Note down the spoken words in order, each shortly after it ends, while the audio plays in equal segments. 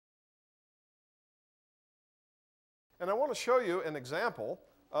And I want to show you an example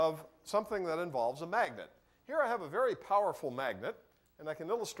of something that involves a magnet. Here I have a very powerful magnet, and I can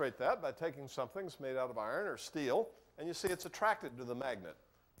illustrate that by taking something that's made out of iron or steel, and you see it's attracted to the magnet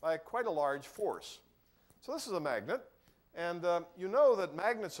by quite a large force. So this is a magnet, and you know that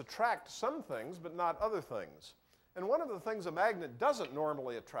magnets attract some things, but not other things. And one of the things a magnet doesn't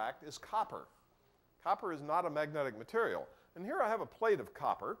normally attract is copper. Copper is not a magnetic material. And here I have a plate of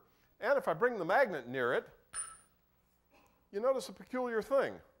copper, and if I bring the magnet near it, you notice a peculiar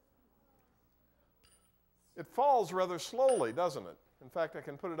thing. It falls rather slowly, doesn't it? In fact, I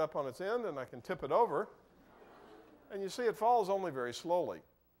can put it up on its end, and I can tip it over, and you see it falls only very slowly.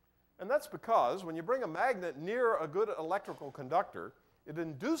 And that's because when you bring a magnet near a good electrical conductor, it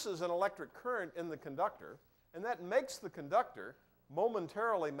induces an electric current in the conductor, and that makes the conductor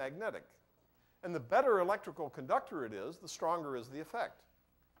momentarily magnetic. And the better electrical conductor it is, the stronger is the effect.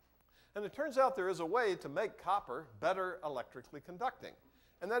 And it turns out there is a way to make copper better electrically conducting,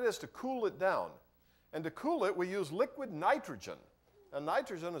 and that is to cool it down. And to cool it, we use liquid nitrogen. And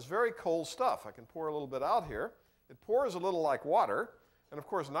nitrogen is very cold stuff. I can pour a little bit out here. It pours a little like water. And of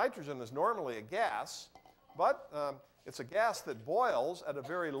course, nitrogen is normally a gas, but it's a gas that boils at a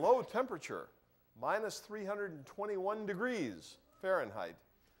very low temperature, minus 321 degrees Fahrenheit.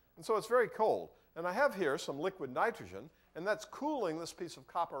 And so it's very cold. And I have here some liquid nitrogen, and that's cooling this piece of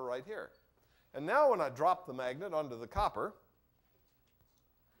copper right here. And now when I drop the magnet onto the copper,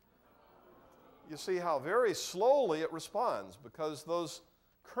 you see how very slowly it responds, because those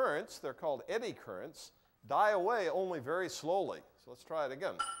currents, they're called eddy currents, die away only very slowly. So let's try it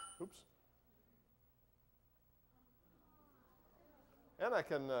again. Oops. And I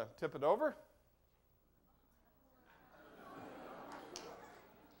can tip it over.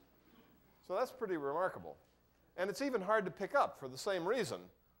 So that's pretty remarkable. And it's even hard to pick up for the same reason.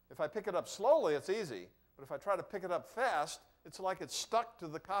 If I pick it up slowly, it's easy. But if I try to pick it up fast, it's like it's stuck to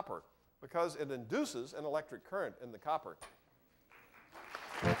the copper, because it induces an electric current in the copper.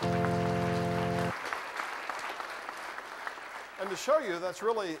 And to show you that's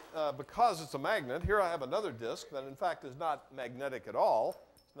really because it's a magnet, here I have another disk that in fact is not magnetic at all.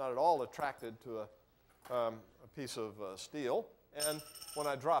 It's not at all attracted to a piece of steel. And when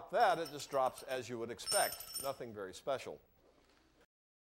I drop that, it just drops as you would expect, nothing very special.